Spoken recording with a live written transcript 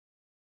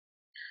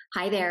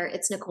Hi there,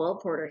 it's Nicole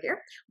Porter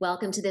here.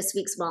 Welcome to this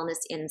week's Wellness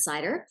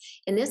Insider.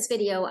 In this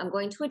video, I'm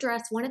going to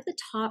address one of the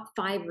top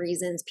 5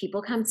 reasons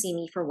people come see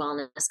me for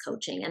wellness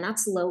coaching, and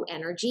that's low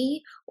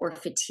energy or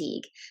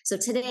fatigue. So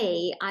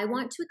today, I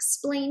want to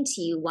explain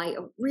to you why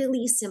a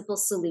really simple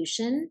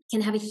solution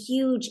can have a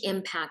huge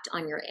impact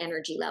on your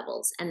energy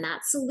levels, and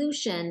that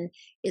solution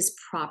is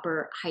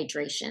proper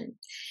hydration.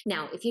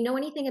 Now, if you know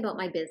anything about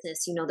my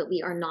business, you know that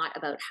we are not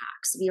about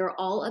hacks. We are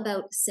all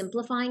about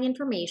simplifying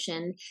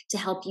information to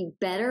help you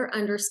better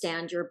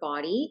understand your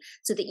body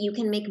so that you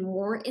can make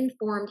more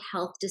informed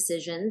health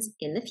decisions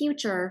in the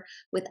future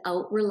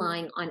without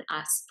relying on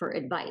us for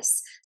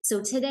advice.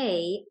 So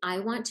today, I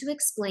want to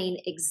explain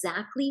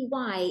exactly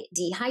why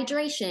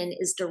dehydration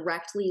is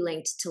directly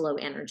linked to low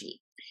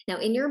energy. Now,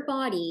 in your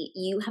body,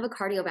 you have a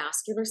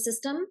cardiovascular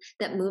system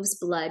that moves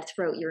blood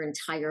throughout your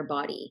entire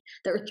body.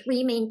 There are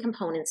 3 main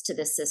components to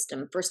this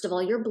system. First of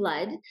all, your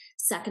blood.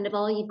 Second of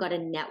all, you've got a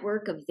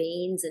network of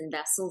veins and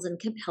vessels and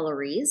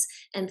capillaries.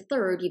 And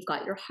third, you've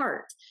got your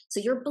heart. So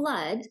your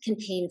blood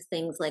contains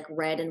things like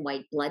red and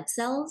white blood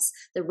cells.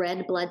 The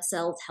red blood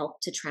cells help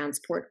to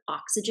transport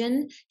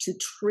oxygen to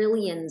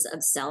trillions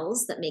of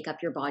cells that make up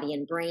your body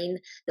and brain.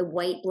 The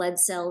white blood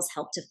cells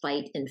help to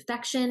fight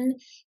infection.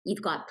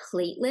 You've got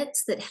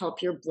platelets that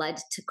help your blood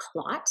to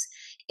clot.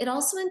 It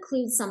also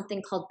includes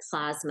something called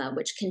plasma,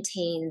 which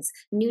contains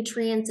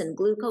nutrients and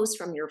glucose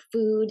from your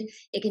food.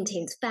 It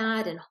contains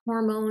fat and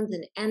hormones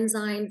and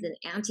enzymes and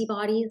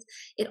antibodies.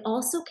 It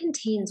also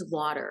contains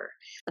water.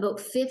 About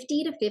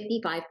 50 to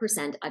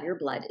 55% of your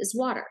blood is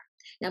water.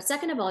 Now,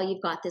 second of all,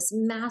 you've got this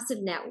massive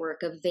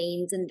network of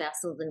veins and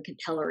vessels and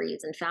capillaries.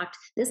 In fact,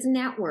 this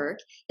network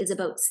is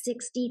about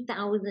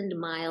 60,000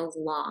 miles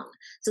long.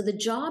 So the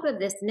job of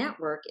this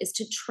network is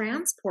to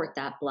transport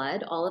that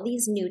blood, all of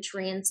these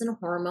nutrients and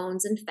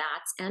hormones and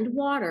fats and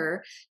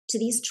water, to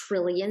these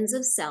trillions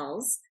of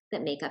cells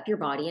that make up your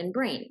body and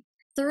brain.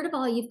 Third of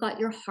all, you've got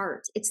your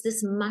heart. It's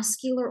this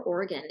muscular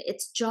organ.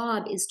 Its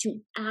job is to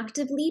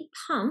actively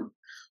pump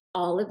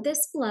all of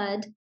this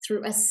blood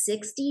through a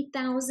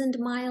 60,000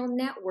 mile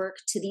network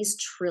to these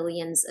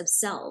trillions of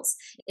cells.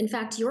 In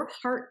fact, your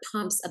heart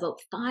pumps about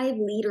 5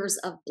 liters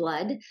of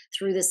blood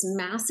through this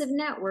massive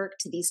network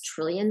to these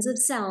trillions of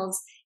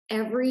cells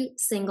every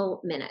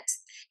single minute.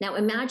 Now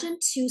imagine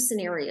 2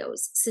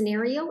 scenarios.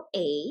 Scenario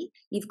A,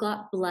 you've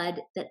got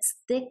blood that's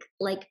thick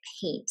like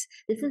paint.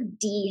 This is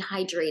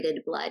dehydrated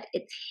blood.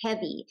 It's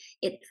heavy,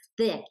 it's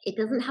thick, it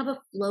doesn't have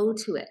a flow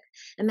to it.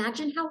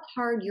 Imagine how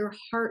hard your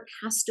heart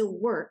has to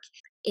work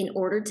in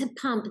order to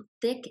pump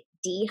thick,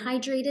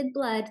 dehydrated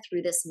blood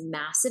through this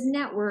massive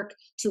network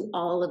to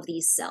all of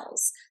these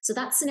cells. So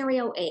that's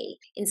scenario A.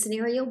 In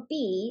scenario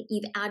B,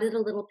 you've added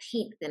a little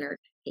paint thinner.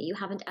 You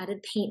haven't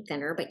added paint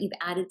thinner, but you've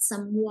added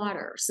some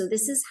water. So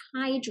this is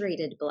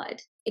hydrated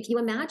blood. If you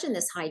imagine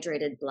this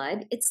hydrated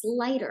blood, it's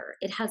lighter.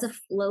 It has a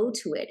flow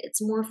to it.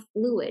 It's more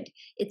fluid.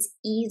 It's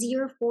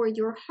easier for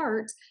your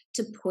heart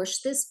to push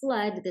this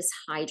blood, this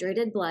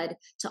hydrated blood,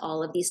 to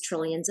all of these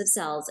trillions of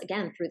cells,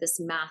 again, through this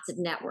massive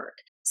network.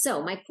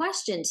 So my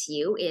question to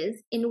you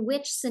is, in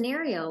which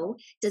scenario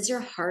does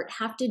your heart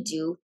have to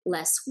do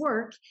less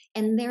work,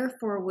 and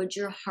therefore would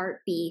your heart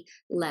be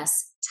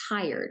less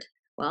tired?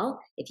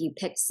 Well, if you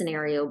picked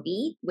scenario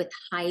B with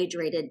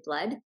hydrated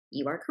blood,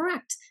 you are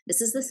correct.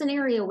 This is the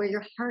scenario where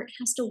your heart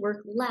has to work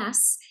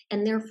less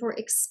and therefore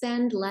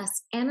expend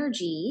less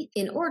energy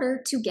in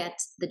order to get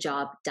the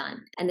job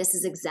done. And this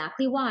is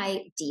exactly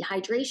why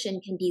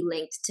dehydration can be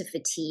linked to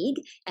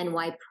fatigue and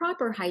why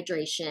proper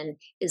hydration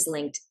is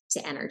linked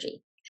to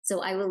energy.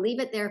 So I will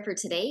leave it there for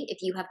today. If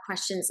you have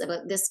questions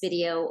about this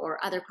video or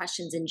other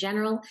questions in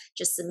general,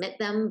 just submit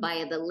them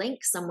via the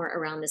link somewhere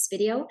around this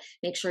video.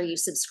 Make sure you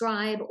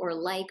subscribe or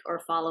like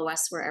or follow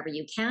us wherever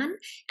you can.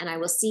 And I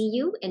will see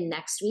you in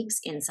next week's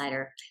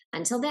Insider.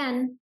 Until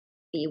then,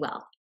 be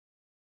well.